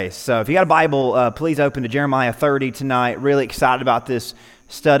So if you got a Bible, please open to Jeremiah 30 tonight. Really excited about this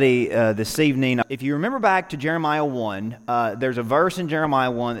study this evening. If you remember back to Jeremiah 1, there's a verse in Jeremiah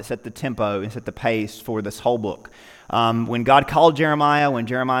 1 that set the tempo and set the pace for this whole book. When God called Jeremiah, when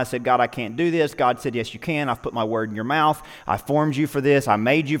Jeremiah said, God, I can't do this, God said, yes, you can. I've put my word in your mouth. I formed you for this. I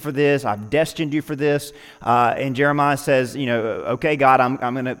made you for this. I've destined you for this. And Jeremiah says, okay, God,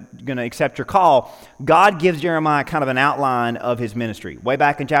 I'm going to accept your call. God gives Jeremiah kind of an outline of his ministry. Way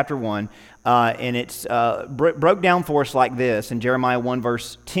back in chapter 1, and it's broke down for us like this in Jeremiah 1,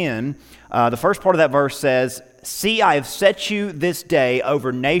 verse 10. The first part of that verse says, see, I have set you this day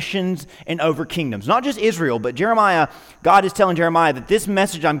over nations and over kingdoms. Not just Israel, but God is telling Jeremiah that this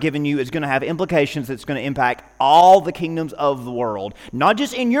message I'm giving you is going to have implications that's going to impact all the kingdoms of the world. Not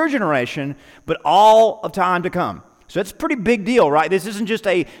just in your generation, but all of time to come. So that's a pretty big deal, right? This isn't just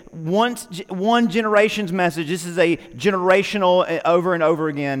a one generation's message. This is a generational, over and over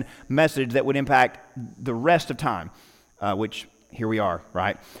again message that would impact the rest of time, which here we are,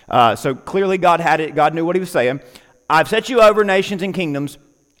 right? So clearly God had it. God knew what he was saying. I've set you over nations and kingdoms.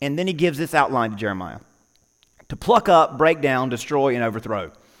 And then he gives this outline to Jeremiah. To pluck up, break down, destroy, and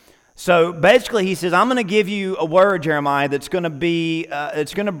overthrow. So basically he says, I'm going to give you a word, Jeremiah, that's going to be,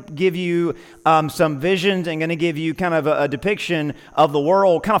 it's going to give you some visions and going to give you kind of a depiction of the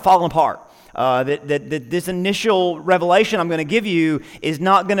world kind of falling apart. That this initial revelation I'm going to give you is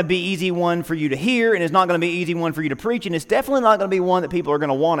not going to be easy one for you to hear, and it's not going to be easy one for you to preach, and it's definitely not going to be one that people are going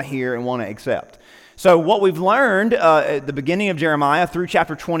to want to hear and want to accept. So what we've learned at the beginning of Jeremiah through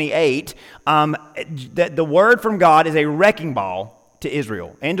chapter 28, that the word from God is a wrecking ball to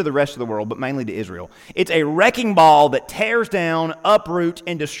Israel and to the rest of the world, but mainly to Israel. It's a wrecking ball that tears down, uproots,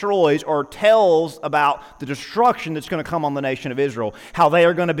 and destroys, or tells about the destruction that's going to come on the nation of Israel. How they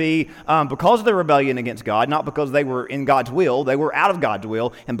are going to be, because of their rebellion against God, not because they were in God's will, they were out of God's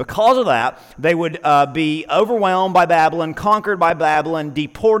will, and because of that, they would be overwhelmed by Babylon, conquered by Babylon,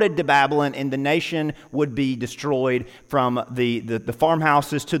 deported to Babylon, and the nation would be destroyed from the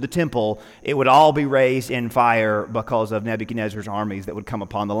farmhouses to the temple. It would all be raised in fire because of Nebuchadnezzar's army that would come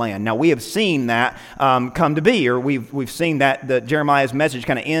upon the land. Now, we have seen that come to be, or we've seen that Jeremiah's message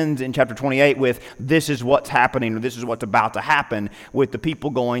kind of ends in chapter 28 with this is what's happening, or this is what's about to happen with the people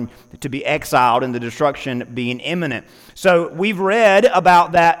going to be exiled and the destruction being imminent. So we've read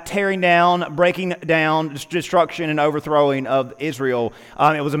about that tearing down, breaking down, destruction, and overthrowing of Israel.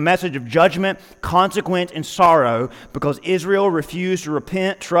 It was a message of judgment, consequence, and sorrow because Israel refused to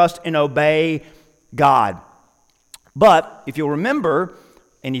repent, trust, and obey God. But if you'll remember,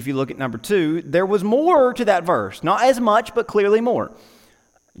 and if you look at number 2, there was more to that verse. Not as much, but clearly more.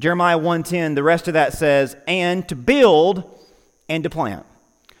 Jeremiah 1:10, the rest of that says, and to build and to plant.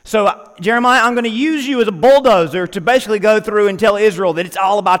 So, Jeremiah, I'm going to use you as a bulldozer to basically go through and tell Israel that it's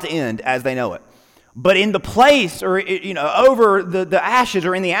all about to end as they know it. But in the place, or over the ashes,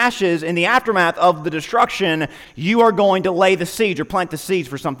 or in the ashes, in the aftermath of the destruction, you are going to lay the seeds or plant the seeds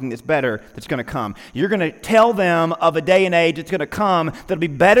for something that's better that's going to come. You're going to tell them of a day and age that's going to come that'll be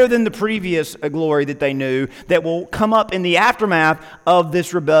better than the previous glory that they knew, that will come up in the aftermath of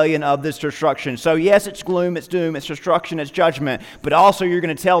this rebellion, of this destruction. So yes, it's gloom, it's doom, it's destruction, it's judgment, but also you're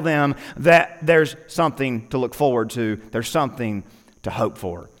going to tell them that there's something to look forward to, there's something to hope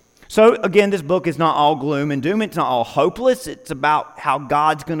for. So again, this book is not all gloom and doom. It's not all hopeless. It's about how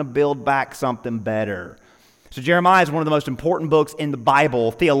God's going to build back something better. So Jeremiah is one of the most important books in the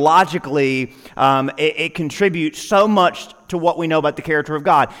Bible. Theologically, it contributes so much to what we know about the character of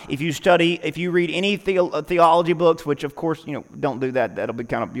God. If you read any theology books, which of course, don't do that. That'll be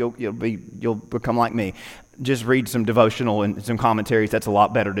kind of, you'll become like me. Just read some devotional and some commentaries. That's a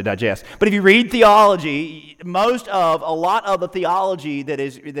lot better to digest. But if you read theology, a lot of the theology that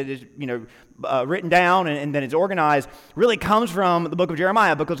is written down and then it's organized really comes from the book of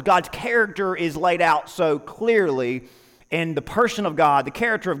Jeremiah, because God's character is laid out so clearly, and the person of God, the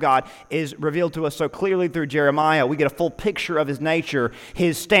character of God, is revealed to us so clearly through Jeremiah. We get a full picture of his nature,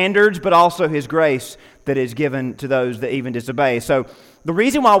 his standards, but also his grace that is given to those that even disobey. So the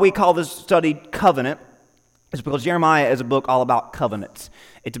reason why we call this study Covenant is because Jeremiah is a book all about covenants.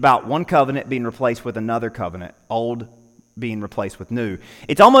 It's about one covenant being replaced with another covenant, old being replaced with new.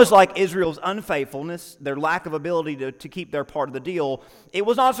 It's almost like Israel's unfaithfulness, their lack of ability to keep their part of the deal. It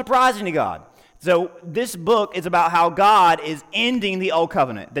was not surprising to God. So this book is about how God is ending the old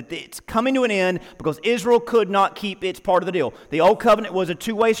covenant, that it's coming to an end because Israel could not keep its part of the deal. The old covenant was a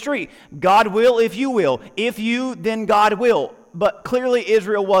two-way street. God will if you will. If you, then God will. But clearly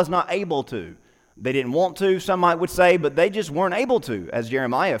Israel was not able to. They didn't want to, some would say, but they just weren't able to, as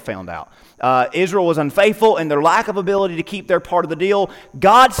Jeremiah found out. Israel was unfaithful in their lack of ability to keep their part of the deal.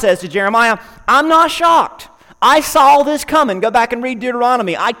 God says to Jeremiah, I'm not shocked. I saw this coming. Go back and read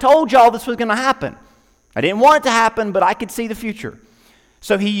Deuteronomy. I told y'all this was going to happen. I didn't want it to happen, but I could see the future.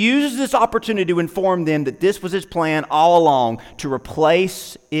 So he uses this opportunity to inform them that this was his plan all along, to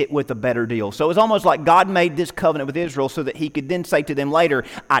replace it with a better deal. So it was almost like God made this covenant with Israel so that he could then say to them later,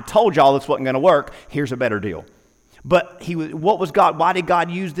 I told y'all this wasn't going to work. Here's a better deal. But what was God? Why did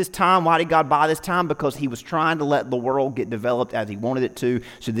God use this time? Why did God buy this time? Because he was trying to let the world get developed as he wanted it to,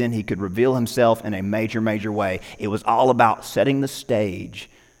 so then he could reveal himself in a major, major way. It was all about setting the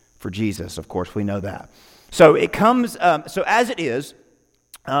stage for Jesus. Of course, we know that. So it comes, so as it is,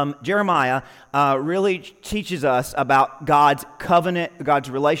 Jeremiah really teaches us about God's covenant,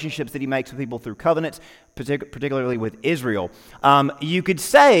 God's relationships that he makes with people through covenants, particularly with Israel. You could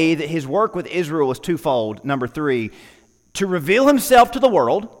say that his work with Israel was twofold. Number 3, to reveal himself to the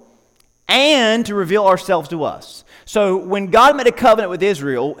world and to reveal ourselves to us. So when God made a covenant with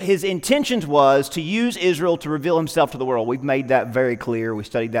Israel, his intentions was to use Israel to reveal himself to the world. We've made that very clear. We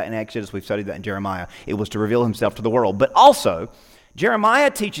studied that in Exodus. We've studied that in Jeremiah. It was to reveal himself to the world. But also, Jeremiah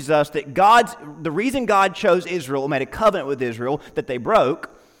teaches us that the reason God chose Israel and made a covenant with Israel that they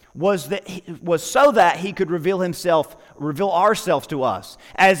broke was so that he could reveal ourselves to us.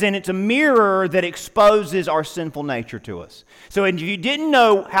 As in, it's a mirror that exposes our sinful nature to us. So if you didn't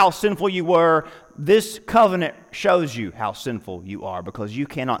know how sinful you were, this covenant shows you how sinful you are, because you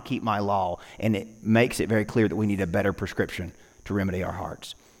cannot keep my law, and it makes it very clear that we need a better prescription to remedy our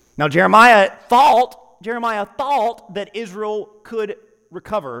hearts. Now, Jeremiah thought that Israel could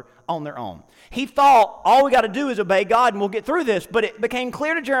recover on their own. He thought, all we got to do is obey God and we'll get through this. But it became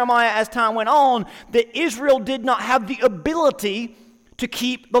clear to Jeremiah as time went on that Israel did not have the ability to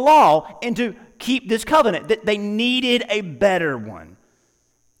keep the law and to keep this covenant, that they needed a better one.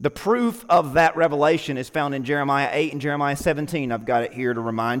 The proof of that revelation is found in Jeremiah 8 and Jeremiah 17. I've got it here to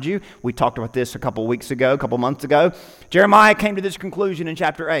remind you. We talked about this a couple months ago. Jeremiah came to this conclusion in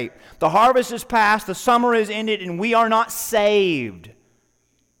chapter 8. The harvest is past, the summer is ended, and we are not saved,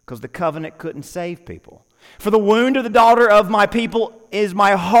 because the covenant couldn't save people. For the wound of the daughter of my people is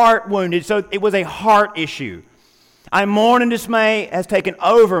my heart wounded. So it was a heart issue. I mourn and dismay has taken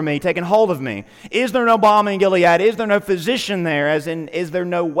hold of me. Is there no balm in Gilead? Is there no physician there? As in, is there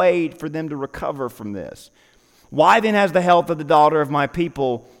no way for them to recover from this? Why then has the health of the daughter of my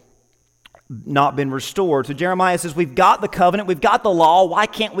people not been restored? So Jeremiah says, we've got the covenant, we've got the law. Why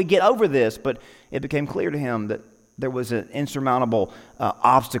can't we get over this? But it became clear to him that there was an insurmountable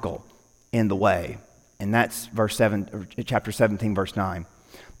obstacle in the way. And that's chapter 17, verse 9.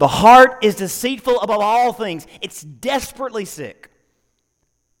 The heart is deceitful above all things. It's desperately sick.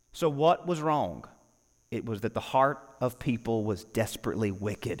 So what was wrong? It was that the heart of people was desperately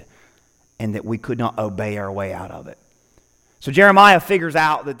wicked, and that we could not obey our way out of it. So Jeremiah figures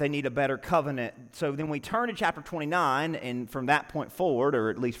out that they need a better covenant. So then we turn to chapter 29, and from that point forward, or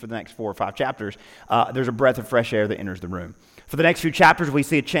at least for the next 4 or 5 chapters, there's a breath of fresh air that enters the room. For the next few chapters, we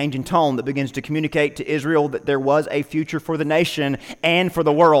see a change in tone that begins to communicate to Israel that there was a future for the nation and for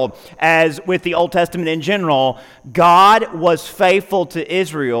the world. As with the Old Testament in general, God was faithful to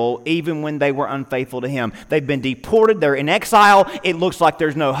Israel even when they were unfaithful to him. They've been deported. They're in exile. It looks like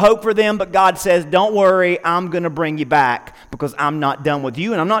there's no hope for them, but God says, don't worry, I'm going to bring you back, because I'm not done with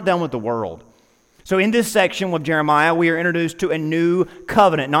you and I'm not done with the world. So in this section with Jeremiah, we are introduced to a new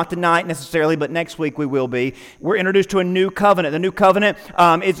covenant. Not tonight necessarily, but next week we will be. We're introduced to a new covenant. The new covenant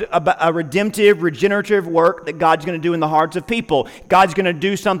is a redemptive, regenerative work that God's going to do in the hearts of people. God's going to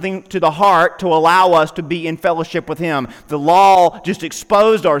do something to the heart to allow us to be in fellowship with him. The law just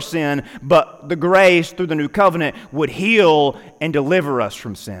exposed our sin, but the grace through the new covenant would heal and deliver us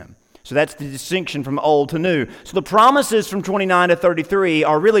from sin. So that's the distinction from old to new. So the promises from 29 to 33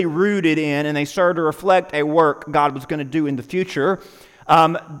 are really rooted in, and they serve to reflect a work God was going to do in the future.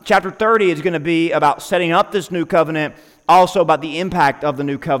 Chapter 30 is going to be about setting up this new covenant, also about the impact of the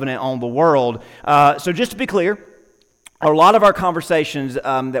new covenant on the world. So just to be clear, a lot of our conversations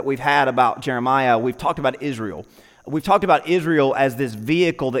that we've had about Jeremiah, we've talked about Israel. We've talked about Israel as this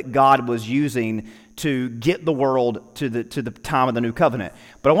vehicle that God was using to get the world to the time of the new covenant.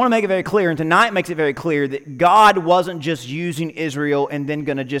 But I want to make it very clear, and tonight makes it very clear, that God wasn't just using Israel and then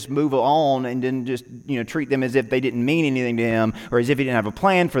going to just move on and then just treat them as if they didn't mean anything to him, or as if he didn't have a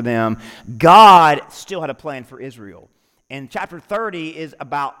plan for them. God still had a plan for Israel. And chapter 30 is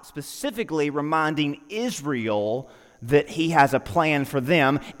about specifically reminding Israel that he has a plan for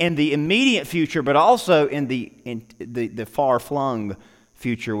them in the immediate future, but also in the far-flung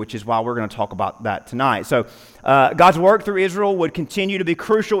future, which is why we're going to talk about that tonight. So God's work through Israel would continue to be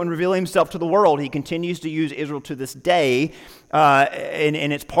crucial in revealing himself to the world. He continues to use Israel to this day, and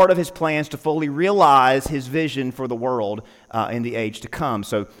it's part of his plans to fully realize his vision for the world in the age to come.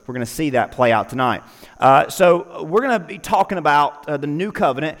 So we're going to see that play out tonight. So we're going to be talking about the new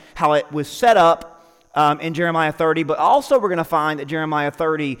covenant, how it was set up in Jeremiah 30, but also we're going to find that Jeremiah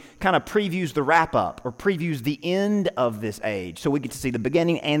 30 kind of previews the wrap-up or previews the end of this age. So we get to see the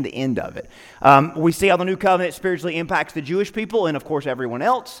beginning and the end of it. We see how the new covenant spiritually impacts the Jewish people and, of course, everyone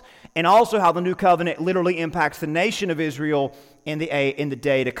else, and also how the new covenant literally impacts the nation of Israel in the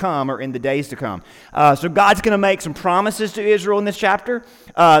day to come, or in the days to come. So God's going to make some promises to Israel in this chapter,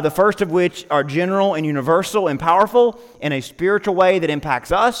 the first of which are general and universal and powerful in a spiritual way that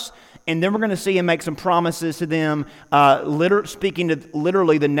impacts us. And then we're going to see him make some promises to them, speaking to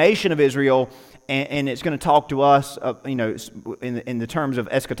literally the nation of Israel, and it's going to talk to us, in the terms of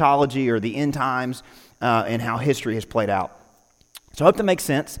eschatology or the end times, and how history has played out. So I hope that makes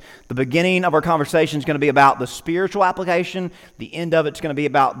sense. The beginning of our conversation is going to be about the spiritual application. The end of it's going to be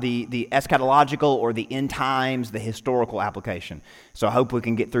about the eschatological or the end times, the historical application. So I hope we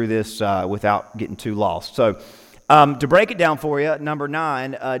can get through this without getting too lost. So to break it down for you, number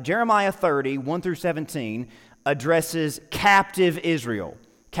 9, Jeremiah 30, 1 through 17, addresses captive Israel.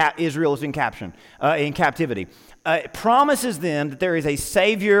 Israel is in captivity. It promises them that there is a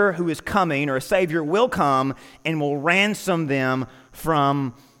Savior who is coming, or a Savior will come, and will ransom them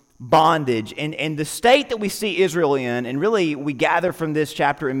from bondage. And the state that we see Israel in, and really we gather from this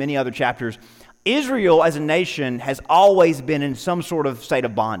chapter and many other chapters, Israel as a nation has always been in some sort of state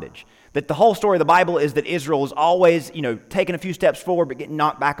of bondage. That the whole story of the Bible is that Israel is always, taking a few steps forward but getting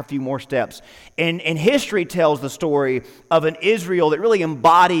knocked back a few more steps. And history tells the story of an Israel that really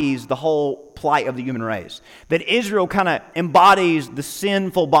embodies the whole plight of the human race. That Israel kind of embodies the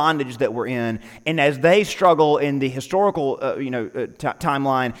sinful bondage that we're in. And as they struggle in the historical,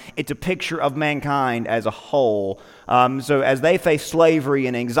 timeline, it's a picture of mankind as a whole. So as they face slavery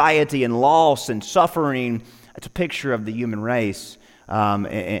and anxiety and loss and suffering, it's a picture of the human race.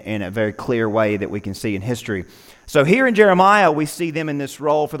 In a very clear way that we can see in history. So here in Jeremiah, we see them in this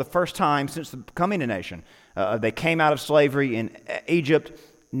role for the first time since becoming a nation. They came out of slavery in Egypt.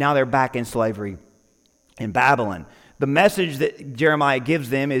 Now they're back in slavery in Babylon. The message that Jeremiah gives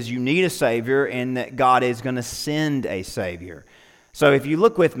them is you need a Savior, and that God is going to send a Savior. So if you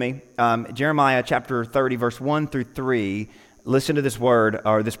look with me, Jeremiah chapter 30, verse 1 through 3, listen to this word,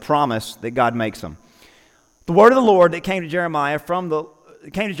 or this promise that God makes them. The word of the Lord that came to Jeremiah from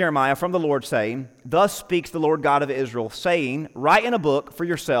the Lord, saying, Thus speaks the Lord God of Israel, saying, Write in a book for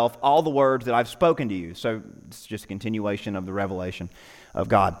yourself all the words that I've spoken to you. So it's just a continuation of the revelation of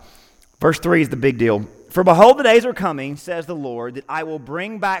God. Verse 3 is the big deal. For behold, the days are coming, says the Lord, that I will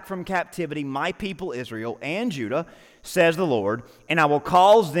bring back from captivity my people Israel and Judah, says the Lord, and I will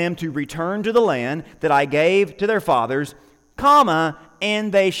cause them to return to the land that I gave to their fathers,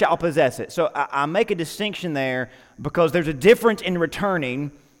 and they shall possess it. So I make a distinction there because there's a difference in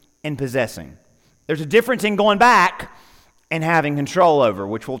returning and possessing. There's a difference in going back and having control over,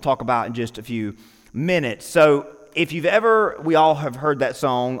 which we'll talk about in just a few minutes. So if we all have heard that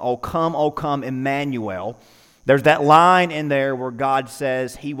song, O come, Emmanuel. There's that line in there where God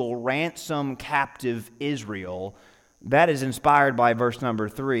says he will ransom captive Israel. That is inspired by verse number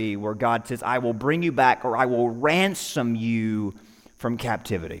 3, where God says, I will bring you back, or I will ransom you from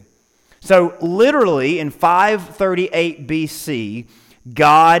captivity. So literally in 538 BC,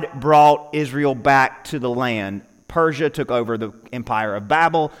 God brought Israel back to the land. Persia took over the empire of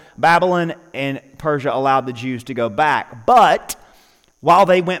Babylon, and Persia allowed the Jews to go back. But while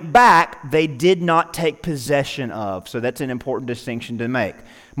they went back, they did not take possession of. So that's an important distinction to make.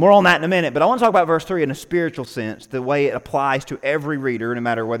 More on that in a minute, but I want to talk about verse 3 in a spiritual sense, the way it applies to every reader, no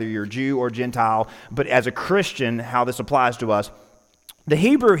matter whether you're Jew or Gentile, but as a Christian, how this applies to us. The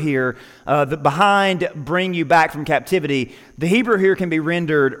Hebrew here, behind bring you back from captivity, the Hebrew here can be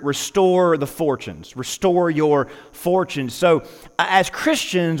rendered restore the fortunes, restore your fortunes. So as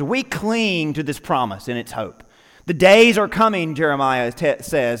Christians, we cling to this promise and its hope. The days are coming, Jeremiah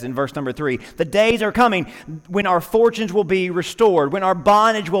says in verse number 3. The days are coming when our fortunes will be restored, when our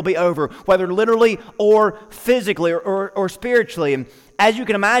bondage will be over, whether literally or physically or spiritually. And as you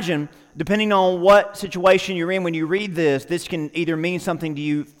can imagine, depending on what situation you're in when you read this can either mean something to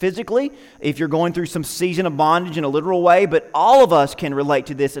you physically, if you're going through some season of bondage in a literal way, but all of us can relate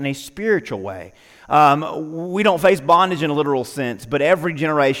to this in a spiritual way. We don't face bondage in a literal sense, but every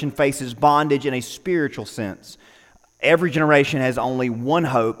generation faces bondage in a spiritual sense. Every generation has only one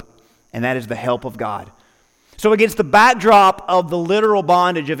hope, and that is the help of God. So against the backdrop of the literal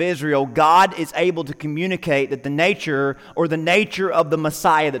bondage of Israel, God is able to communicate that the nature of the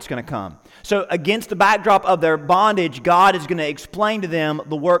Messiah that's going to come. So against the backdrop of their bondage, God is going to explain to them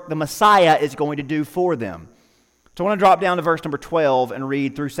the work the Messiah is going to do for them. So I want to drop down to verse number 12 and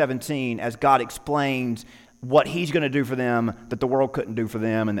read through 17 as God explains what He's going to do for them that the world couldn't do for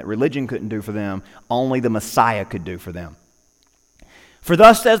them and that religion couldn't do for them, only the Messiah could do for them. For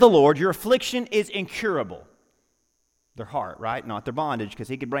thus says the Lord, your affliction is incurable. Their heart, right? Not their bondage, because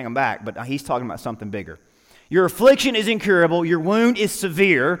He could bring them back, but He's talking about something bigger. Your affliction is incurable, your wound is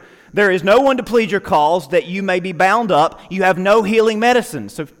severe, there is no one to plead your cause, that you may be bound up, you have no healing medicine.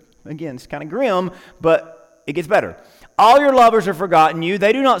 So again, it's kind of grim, but it gets better. All your lovers have forgotten you,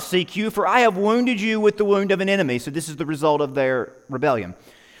 they do not seek you, for I have wounded you with the wound of an enemy. So this is the result of their rebellion.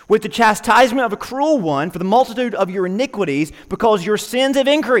 With the chastisement of a cruel one, for the multitude of your iniquities, because your sins have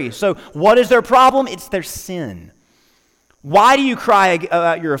increased. So what is their problem? It's their sin. Why do you cry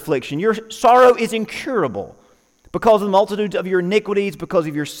about your affliction? Your sorrow is incurable. Because of the multitudes of your iniquities, because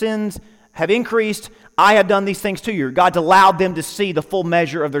of your sins have increased, I have done these things to you. God's allowed them to see the full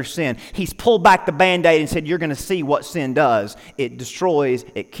measure of their sin. He's pulled back the Band-Aid and said, you're going to see what sin does. It destroys,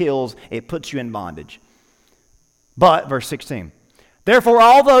 it kills, it puts you in bondage. But, verse 16, therefore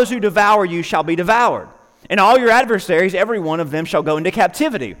all those who devour you shall be devoured, and all your adversaries, every one of them shall go into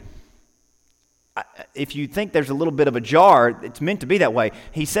captivity. If you think there's a little bit of a jar, it's meant to be that way.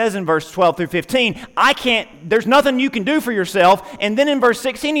 He says in verse 12 through 15, there's nothing you can do for yourself. And then in verse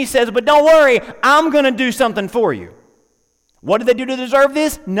 16 he says, but don't worry, I'm going to do something for you. What did they do to deserve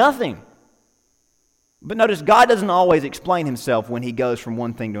this? Nothing. But notice, God doesn't always explain Himself when He goes from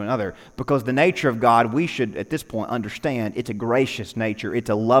one thing to another, because the nature of God, we should at this point understand, it's a gracious nature, it's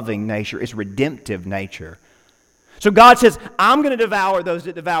a loving nature, it's redemptive nature. So God says, I'm going to devour those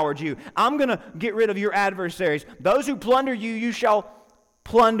that devoured you. I'm going to get rid of your adversaries. Those who plunder you, you shall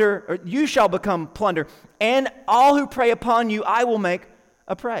plunder, or you shall become plunder. And all who prey upon you, I will make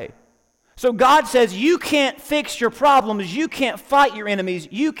a prey. So God says, you can't fix your problems. You can't fight your enemies.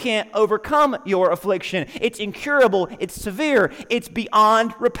 You can't overcome your affliction. It's incurable. It's severe. It's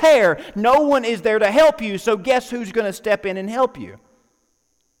beyond repair. No one is there to help you. So guess who's going to step in and help you?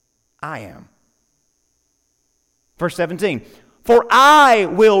 I am. Verse 17, for I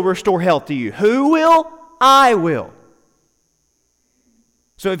will restore health to you. Who will? I will.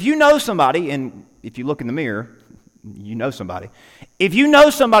 So if you know somebody, and if you look in the mirror, you know somebody. If you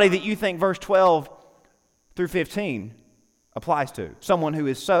know somebody that you think verse 12 through 15 applies to, someone who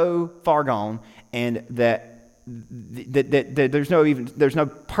is so far gone and that there's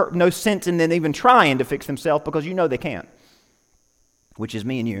no sense in them even trying to fix themselves because you know they can't, which is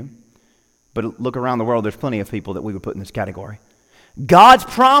me and you. But look around the world, there's plenty of people that we would put in this category. God's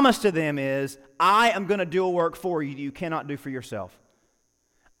promise to them is, I am going to do a work for you that you cannot do for yourself.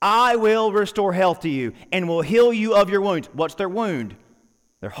 I will restore health to you and will heal you of your wounds. What's their wound?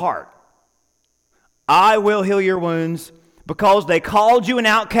 Their heart. I will heal your wounds because they called you an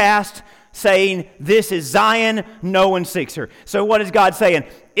outcast, saying, this is Zion, no one seeks her. So what is God saying?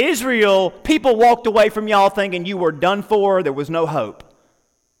 Israel, people walked away from y'all thinking you were done for, there was no hope.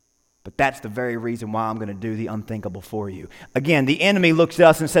 But that's the very reason why I'm going to do the unthinkable for you. Again, the enemy looks at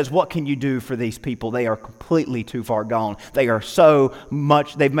us and says, what can you do for these people? They are completely too far gone. They are so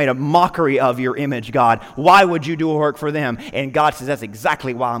much, they've made a mockery of your image, God. Why would you do a work for them? And God says, that's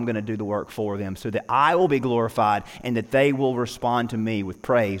exactly why I'm going to do the work for them, so that I will be glorified and that they will respond to me with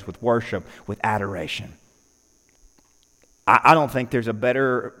praise, with worship, with adoration. I don't think there's a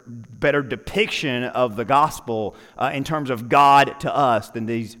better depiction of the gospel in terms of God to us than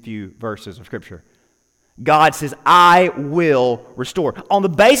these few verses of Scripture. God says, I will restore. On the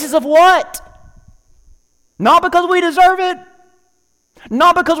basis of what? Not because we deserve it.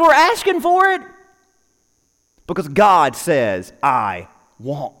 Not because we're asking for it. Because God says, I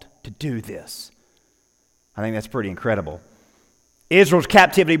want to do this. I think that's pretty incredible. Israel's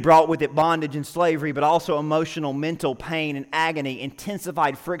captivity brought with it bondage and slavery, but also emotional, mental pain and agony,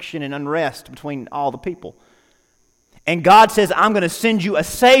 intensified friction and unrest between all the people. And God says, I'm going to send you a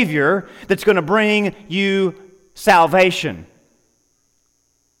Savior that's going to bring you salvation.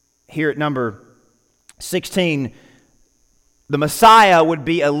 Here at number 16, the Messiah would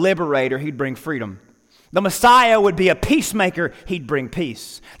be a liberator. He'd bring freedom. The Messiah would be a peacemaker. He'd bring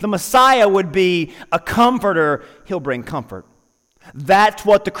peace. The Messiah would be a comforter. He'll bring comfort. That's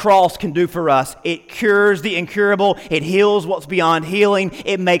what the cross can do for us. It cures the incurable. It heals what's beyond healing.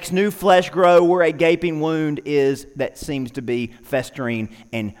 It makes new flesh grow where a gaping wound is that seems to be festering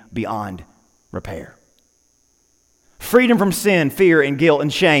and beyond repair. Freedom from sin, fear, and guilt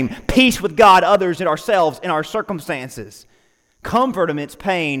and shame. Peace with God, others, and ourselves in our circumstances. Comfort amidst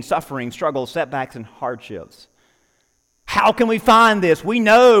pain, suffering, struggles, setbacks, and hardships. How can we find this? We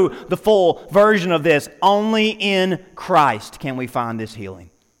know the full version of this. Only in Christ can we find this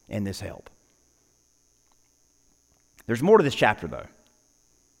healing and this help. There's more to this chapter, though.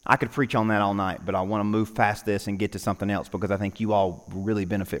 I could preach on that all night, but I want to move past this and get to something else because I think you all really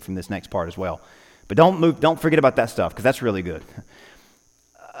benefit from this next part as well. But don't forget about that stuff because that's really good.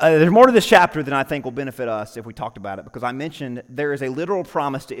 There's more to this chapter than I think will benefit us if we talked about it, because I mentioned there is a literal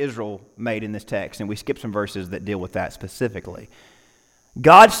promise to Israel made in this text, and we skipped some verses that deal with that specifically.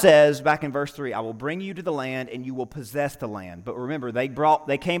 God says back in verse 3, I will bring you to the land and you will possess the land. But remember, they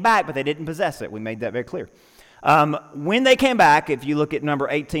came back, but they didn't possess it. We made that very clear. When they came back, if you look at number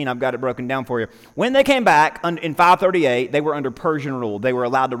 18, I've got it broken down for you. When they came back in 538, they were under Persian rule. They were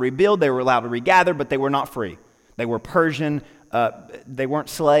allowed to rebuild, they were allowed to regather, but they were not free. They were Persian. They weren't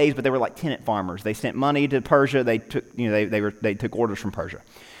slaves, but they were like tenant farmers. They sent money to Persia. They took, they took orders from Persia.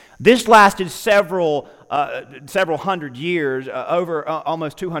 This lasted several hundred years, over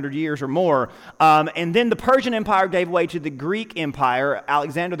almost 200 years or more. And then the Persian Empire gave way to the Greek Empire.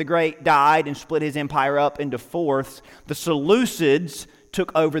 Alexander the Great died and split his empire up into fourths. The Seleucids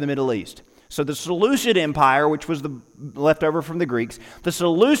took over the Middle East. So the Seleucid Empire, which was the leftover from the Greeks, the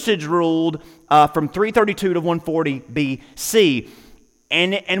Seleucids ruled from 332 to 140 BC.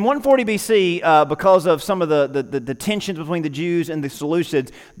 And 140 BC, because of some of the tensions between the Jews and the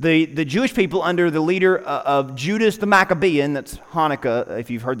Seleucids, the Jewish people under the leader of Judas the Maccabean, that's Hanukkah, if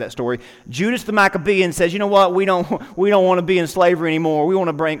you've heard that story, Judas the Maccabean says, you know what, we don't want to be in slavery anymore. We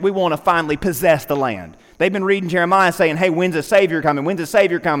want to finally possess the land. They've been reading Jeremiah saying, hey, when's a Savior coming? When's a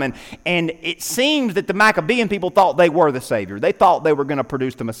Savior coming? And it seems that the Maccabean people thought they were the Savior. They thought they were going to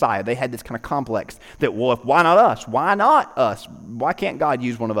produce the Messiah. They had this kind of complex that, well, why not us? Why not us? Why can't God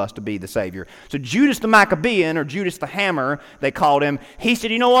use one of us to be the Savior? So Judas the Maccabean, or Judas the Hammer, they called him, he said,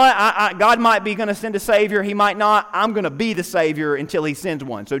 you know what? God might be going to send a Savior. He might not. I'm going to be the Savior until he sends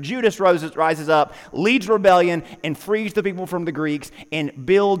one. So Judas rises up, leads rebellion, and frees the people from the Greeks, and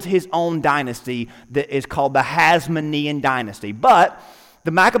builds his own dynasty that is called the Hasmonean dynasty. But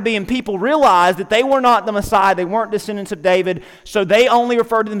the Maccabean people realized that they were not the Messiah. They weren't descendants of David, so they only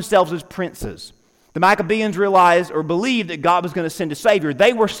referred to themselves as princes. The Maccabeans realized or believed that God was going to send a Savior.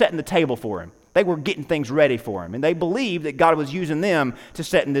 They were setting the table for him. They were getting things ready for him, and they believed that God was using them to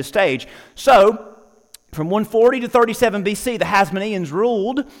set in this stage. So from 140 to 37 BC, the Hasmoneans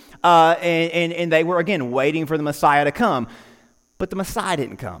ruled, and they were, again, waiting for the Messiah to come. But the Messiah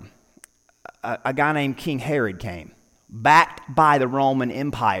didn't come. A guy named King Herod came. Backed by the Roman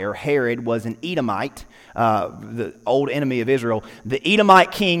Empire, Herod was an Edomite, the old enemy of Israel. The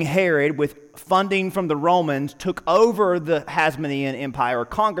Edomite king Herod, with funding from the Romans, took over the Hasmonean Empire,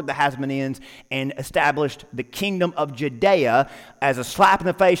 conquered the Hasmoneans, and established the kingdom of Judea. As a slap in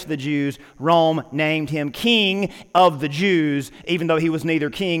the face of the Jews, Rome named him king of the Jews, even though he was neither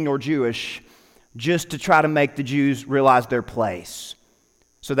king nor Jewish, just to try to make the Jews realize their place.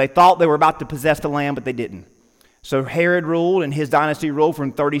 So they thought they were about to possess the land, but they didn't. So Herod ruled, and his dynasty ruled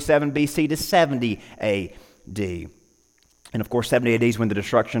from 37 BC to 70 AD. And of course, 70 AD is when the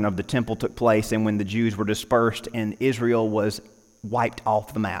destruction of the temple took place and when the Jews were dispersed and Israel was wiped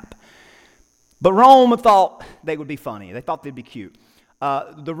off the map. But Rome thought they would be funny. They thought they'd be cute.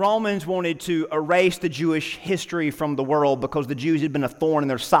 The Romans wanted to erase the Jewish history from the world because the Jews had been a thorn in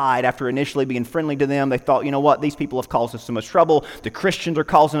their side after initially being friendly to them. They thought, you know what, these people have caused us so much trouble. The Christians are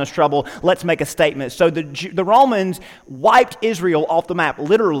causing us trouble. Let's make a statement. So the Romans wiped Israel off the map,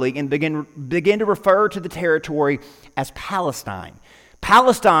 literally, and began to refer to the territory as Palestine.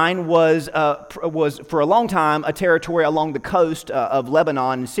 Palestine was for a long time a territory along the coast of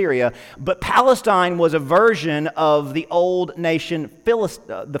Lebanon and Syria, but Palestine was a version of the old nation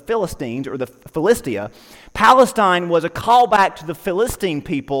the Philistines, or the Philistia. Palestine was a callback to the Philistine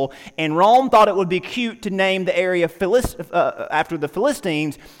people, and Rome thought it would be cute to name the area after the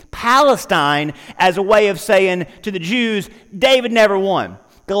Philistines, Palestine, as a way of saying to the Jews, David never won.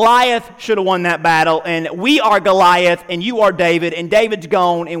 Goliath should have won that battle, and we are Goliath, and you are David, and David's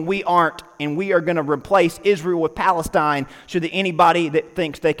gone, and we aren't, and we are going to replace Israel with Palestine so that anybody that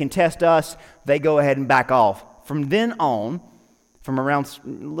thinks they can test us, they go ahead and back off. From then on, from around a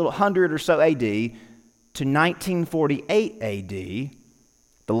little 100 or so AD to 1948 AD,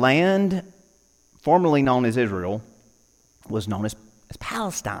 the land formerly known as Israel was known as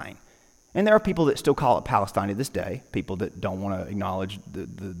Palestine. And there are people that still call it Palestine to this day, people that don't want to acknowledge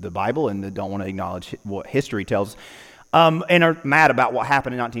the Bible and that don't want to acknowledge what history tells. and are mad about what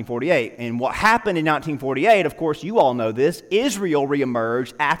happened in 1948. And what happened in 1948, of course, you all know this, Israel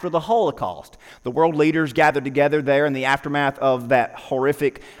reemerged after the Holocaust. The world leaders gathered together there in the aftermath of that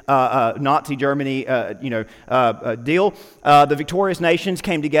horrific Nazi Germany deal. The victorious nations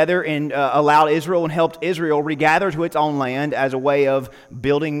came together and allowed Israel and helped Israel regather to its own land as a way of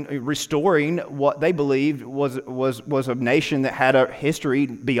restoring what they believed was a nation that had a history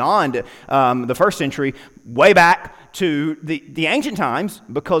beyond the first century, way back to the ancient times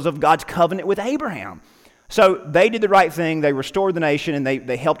because of God's covenant with Abraham. So they did the right thing. They restored the nation, and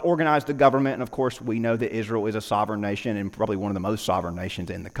they helped organize the government. And of course, we know that Israel is a sovereign nation and probably one of the most sovereign nations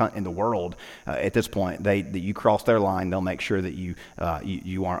in the world at this point. You cross their line, they'll make sure that you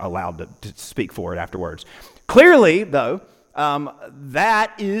aren't allowed to speak for it afterwards. Clearly, though,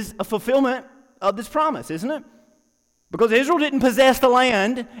 that is a fulfillment of this promise, isn't it? Because Israel didn't possess the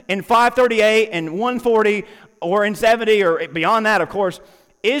land in 538 and 140 or in 70 or beyond that, of course.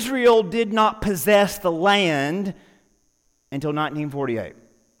 Israel did not possess the land until 1948.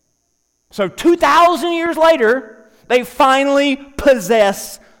 So 2,000 years later, they finally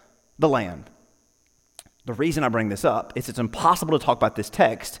possess the land. The reason I bring this up is it's impossible to talk about this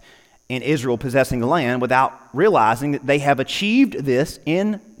text in Israel possessing the land without realizing that they have achieved this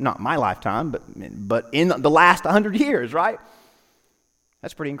in, not my lifetime, but in the last 100 years, right?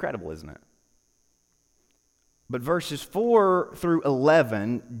 That's pretty incredible, isn't it? But verses 4 through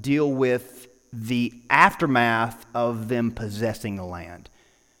 11 deal with the aftermath of them possessing the land.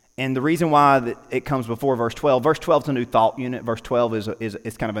 And the reason why it comes before verse 12 is a new thought unit. Verse 12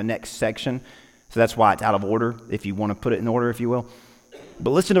 is kind of a next section. So that's why it's out of order, if you want to put it in order, if you will.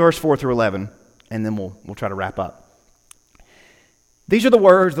 But listen to verse 4 through 11, and then we'll try to wrap up. These are the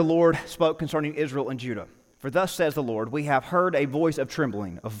words the Lord spoke concerning Israel and Judah. For thus says the Lord, we have heard a voice of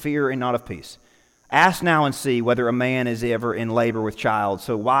trembling, of fear and not of peace. Ask now and see whether a man is ever in labor with child.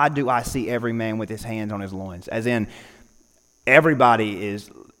 So why do I see every man with his hands on his loins? As in, everybody is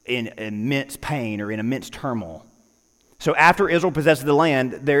in immense pain or in immense turmoil. So after Israel possesses the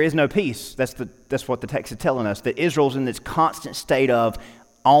land, there is no peace. That's what the text is telling us, that Israel's in this constant state of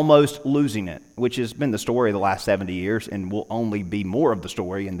almost losing it, which has been the story of the last 70 years and will only be more of the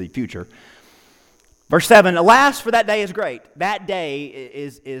story in the future. Verse 7, alas, for that day is great. That day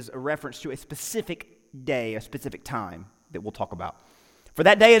is a reference to a specific day, a specific time that we'll talk about. For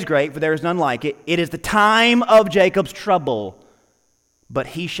that day is great, for there is none like it. It is the time of Jacob's trouble, but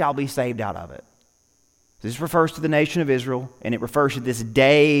he shall be saved out of it. This refers to the nation of Israel, and it refers to this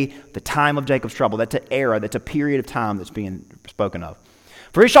day, the time of Jacob's trouble. That's an era, that's a period of time that's being spoken of.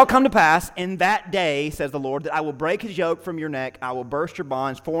 For it shall come to pass in that day, says the Lord, that I will break his yoke from your neck, I will burst your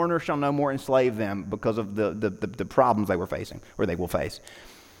bonds, foreigners shall no more enslave them because of the problems they were facing, or they will face.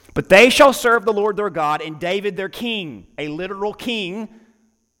 But they shall serve the Lord their God and David their king, a literal king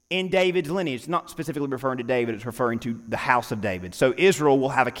in David's lineage. It's not specifically referring to David, it's referring to the house of David. So Israel will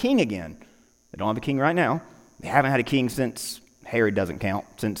have a king again. They don't have a king right now. They haven't had a king since, Herod doesn't count,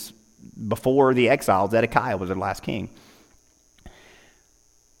 since before the exiles. Zedekiah was their last king.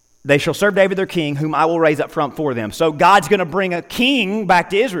 They shall serve David their king, whom I will raise up front for them. So God's going to bring a king back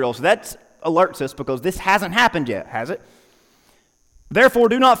to Israel. So that alerts us because this hasn't happened yet, has it? Therefore,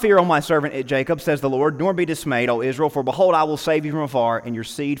 do not fear, O my servant Jacob, says the Lord, nor be dismayed, O Israel, for behold, I will save you from afar, and your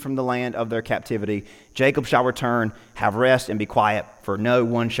seed from the land of their captivity. Jacob shall return, have rest, and be quiet, for no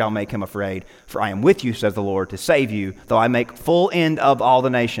one shall make him afraid. For I am with you, says the Lord, to save you, though I make full end of all the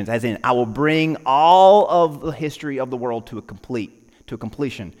nations. As in, I will bring all of the history of the world to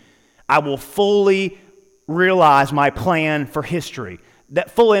completion. I will fully realize my plan for history. That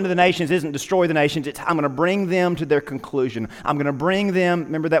full end of the nations isn't destroy the nations. It's I'm going to bring them to their conclusion. I'm going to bring them,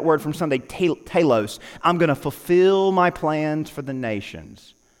 remember that word from Sunday, telos. I'm going to fulfill my plans for the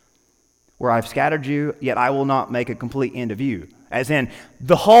nations. Where I've scattered you, yet I will not make a complete end of you. As in,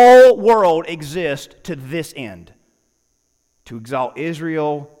 the whole world exists to this end. To exalt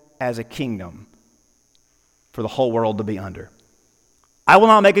Israel as a kingdom for the whole world to be under. I will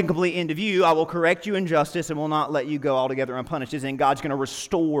not make a complete end of you. I will correct you in justice and will not let you go altogether unpunished. And God's going to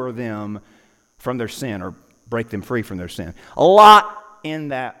restore them from their sin or break them free from their sin. A lot in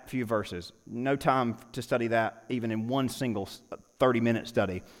that few verses. No time to study that even in one single 30-minute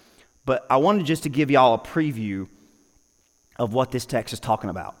study. But I wanted just to give y'all a preview of what this text is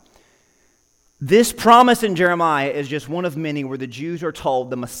talking about. This promise in Jeremiah is just one of many where the Jews are told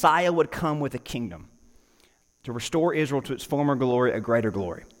the Messiah would come with a kingdom to restore Israel to its former glory, a greater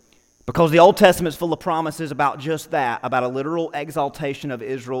glory. Because the Old Testament is full of promises about just that, about a literal exaltation of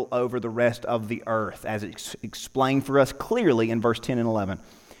Israel over the rest of the earth, as it's explained for us clearly in verse 10 and 11.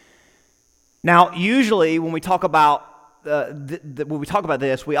 Now, usually when we talk about when we talk about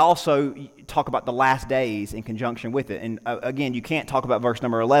this, we also talk about the last days in conjunction with it. And again, you can't talk about verse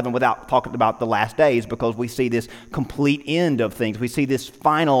number 11 without talking about the last days, because we see this complete end of things. We see this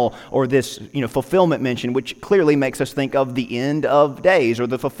final, or this fulfillment mention, which clearly makes us think of the end of days, or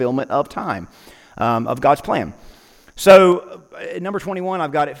the fulfillment of time, of God's plan. So, number 21,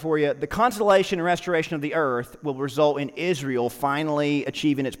 I've got it for you. The consolation and restoration of the earth will result in Israel finally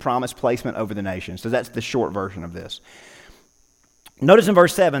achieving its promised placement over the nations. So that's the short version of this. Notice in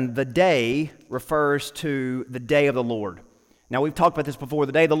verse 7, the day refers to the day of the Lord. Now, we've talked about this before.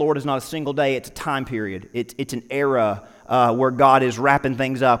 The day of the Lord is not a single day. It's a time period. It's an era where God is wrapping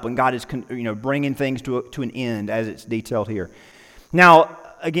things up, when God is bringing things to an end, as it's detailed here. Now,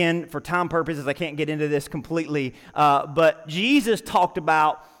 again, for time purposes, I can't get into this completely, but Jesus talked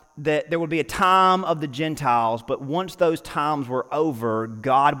about that there would be a time of the Gentiles, but once those times were over,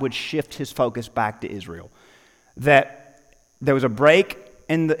 God would shift his focus back to Israel. That there was a break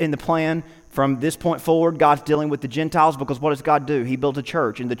in the plan. From this point forward, God's dealing with the Gentiles, because what does God do? He builds a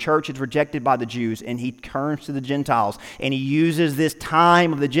church, and the church is rejected by the Jews, and he turns to the Gentiles, and he uses this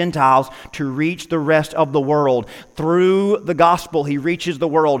time of the Gentiles to reach the rest of the world. Through the gospel, he reaches the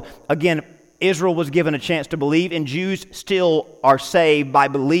world. Again, Israel was given a chance to believe, and Jews still are saved by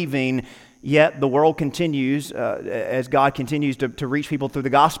believing. Yet the world continues, as God continues to reach people through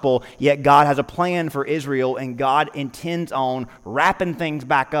the gospel, yet God has a plan for Israel, and God intends on wrapping things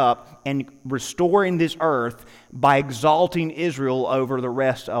back up and restoring this earth by exalting Israel over the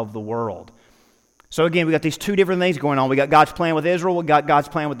rest of the world. So again, we got these two different things going on. We got God's plan with Israel, we got God's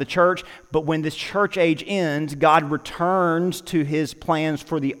plan with the church, but when this church age ends, God returns to his plans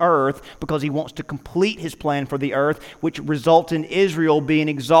for the earth, because he wants to complete his plan for the earth, which results in Israel being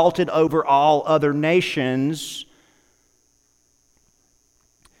exalted over all other nations.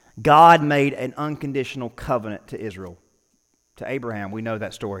 God made an unconditional covenant to Israel, to Abraham. We know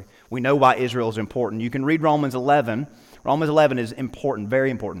that story. We know why Israel is important. You can read Romans 11. Romans 11 is important, very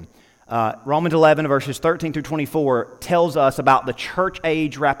important. Romans 11, verses 13 through 24, tells us about the church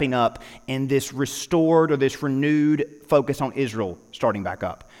age wrapping up in this restored, or this renewed focus on Israel starting back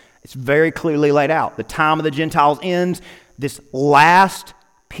up. It's very clearly laid out. The time of the Gentiles ends. This last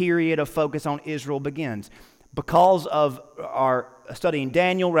period of focus on Israel begins. Because of our studying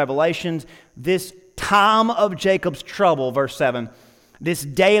Daniel, Revelations, this time of Jacob's trouble, verse 7, this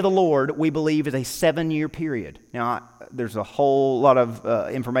day of the Lord, we believe, is a 7-year period. Now, there's a whole lot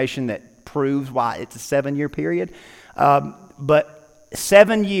of information that proves why it's a 7-year period. But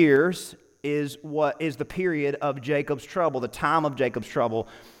 7 years is what is the period of Jacob's trouble, the time of Jacob's trouble,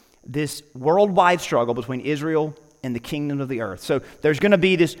 this worldwide struggle between Israel and the kingdom of the earth. So there's going to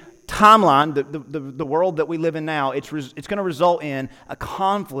be this timeline, the world that we live in now, it's going to result in a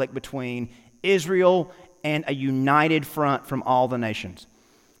conflict between Israel and a united front from all the nations.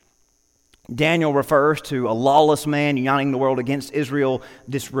 Daniel refers to a lawless man uniting the world against Israel,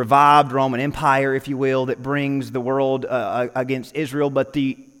 this revived Roman Empire, if you will, that brings the world against Israel. But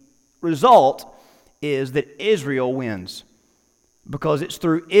the result is that Israel wins, because it's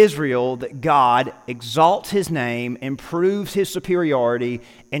through Israel that God exalts his name, improves his superiority,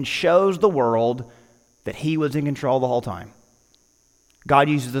 and shows the world that he was in control the whole time. God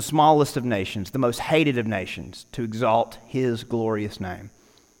uses the smallest of nations, the most hated of nations, to exalt his glorious name.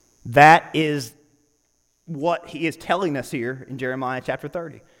 That is what he is telling us here in Jeremiah chapter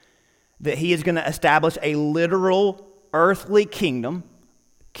 30. That he is going to establish a literal earthly kingdom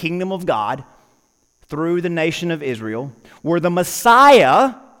of God, through the nation of Israel, where the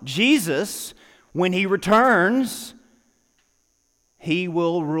Messiah, Jesus, when he returns, he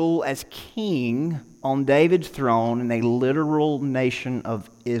will rule as king on David's throne in a literal nation of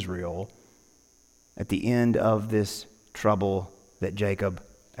Israel at the end of this trouble that Jacob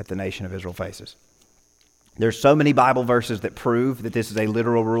at the nation of Israel faces. There's so many Bible verses that prove that this is a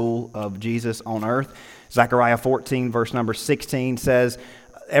literal rule of Jesus on earth. Zechariah 14, verse number 16 says,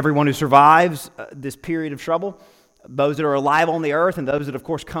 everyone who survives this period of trouble, those that are alive on the earth and those that, of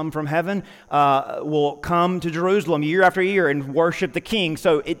course, come from heaven, will come to Jerusalem year after year and worship the King.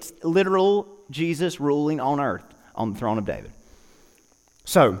 So it's literal Jesus ruling on earth on the throne of David.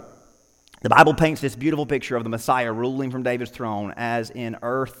 So the Bible paints this beautiful picture of the Messiah ruling from David's throne as in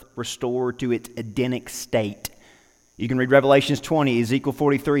earth restored to its Edenic state. You can read Revelations 20, Ezekiel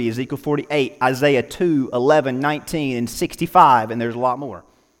 43, Ezekiel 48, Isaiah 2, 11, 19, and 65, and there's a lot more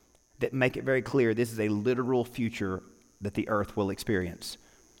that make it very clear this is a literal future that the earth will experience.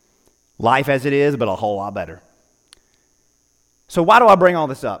 Life as it is, but a whole lot better. So why do I bring all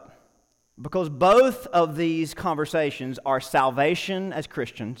this up? Because both of these conversations are salvation as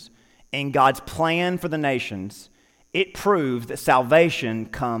Christians and God's plan for the nations, it proves that salvation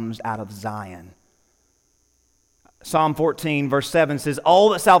comes out of Zion. Psalm 14, verse 7 says,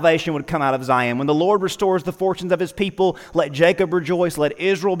 "Oh, that salvation would come out of Zion. When the Lord restores the fortunes of his people, let Jacob rejoice, let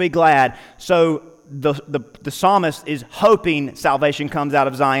Israel be glad." So the psalmist is hoping salvation comes out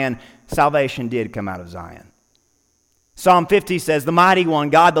of Zion. Salvation did come out of Zion. Psalm 50 says, "The mighty one,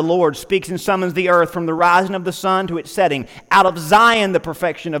 God the Lord, speaks and summons the earth from the rising of the sun to its setting. Out of Zion, the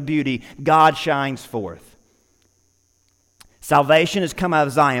perfection of beauty, God shines forth." Salvation has come out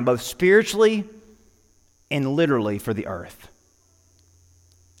of Zion, both spiritually and literally for the earth.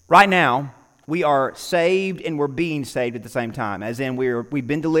 Right now, we are saved and we're being saved at the same time. As in, we've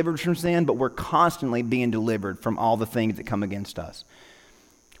been delivered from sin, but we're constantly being delivered from all the things that come against us.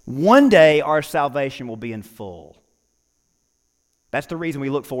 One day, our salvation will be in full. That's the reason we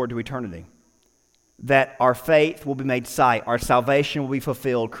look forward to eternity. That our faith will be made sight, our salvation will be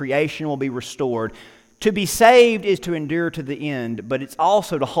fulfilled, creation will be restored. To be saved is to endure to the end, but it's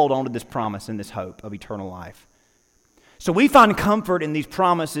also to hold on to this promise and this hope of eternal life. So we find comfort in these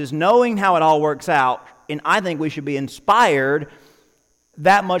promises, knowing how it all works out, and I think we should be inspired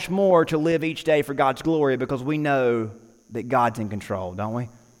that much more to live each day for God's glory because we know that God's in control, don't we?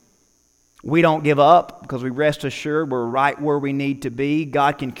 We don't give up because we rest assured we're right where we need to be.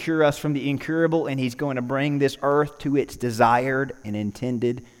 God can cure us from the incurable, and He's going to bring this earth to its desired and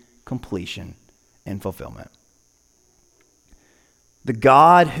intended completion and fulfillment. The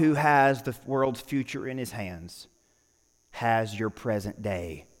God who has the world's future in His hands has your present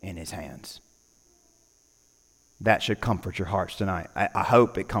day in His hands. That should comfort your hearts tonight. I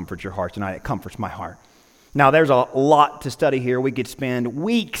hope it comforts your hearts tonight. It comforts my heart. Now, there's a lot to study here. We could spend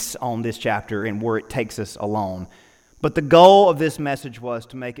weeks on this chapter and where it takes us alone. But the goal of this message was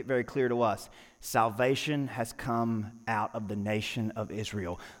to make it very clear to us. Salvation has come out of the nation of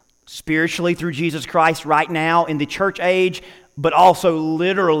Israel. Spiritually through Jesus Christ right now in the church age, but also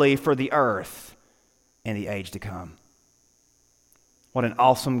literally for the earth in the age to come. What an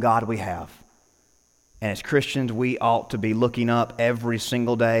awesome God we have. And as Christians, we ought to be looking up every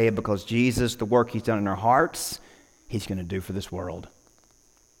single day because Jesus, the work He's done in our hearts, He's going to do for this world.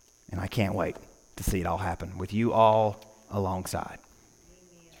 And I can't wait to see it all happen with you all alongside.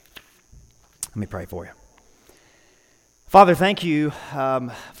 Let me pray for you. Father, thank you.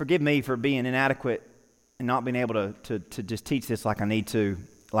 Forgive me for being inadequate and not being able to just teach this like I need to,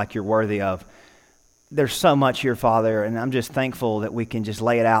 like you're worthy of. There's so much here, Father, and I'm just thankful that we can just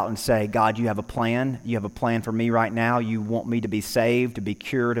lay it out and say, God, you have a plan. You have a plan for me right now. You want me to be saved, to be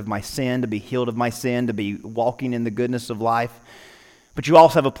cured of my sin, to be healed of my sin, to be walking in the goodness of life. But you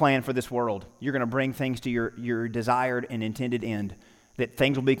also have a plan for this world. You're going to bring things to your desired and intended end, that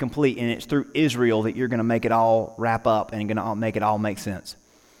things will be complete, and it's through Israel that you're going to make it all wrap up and going to make it all make sense.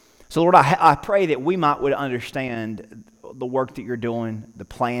 So, Lord, I pray that we would understand the work that you're doing, the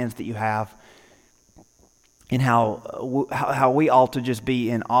plans that you have, and how we ought to just be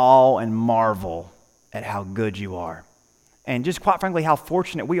in awe and marvel at how good you are. And just quite frankly, how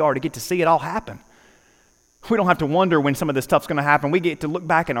fortunate we are to get to see it all happen. We don't have to wonder when some of this stuff's going to happen. We get to look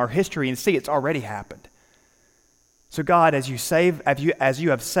back in our history and see it's already happened. So God, as you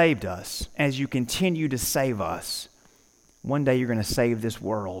have saved us, as you continue to save us, one day you're going to save this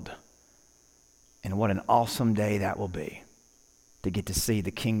world. And what an awesome day that will be, to get to see the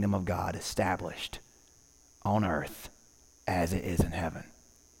kingdom of God established on earth as it is in heaven.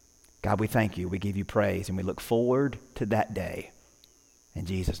 God, we thank you. We give you praise, and we look forward to that day. In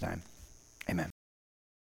Jesus' name, amen.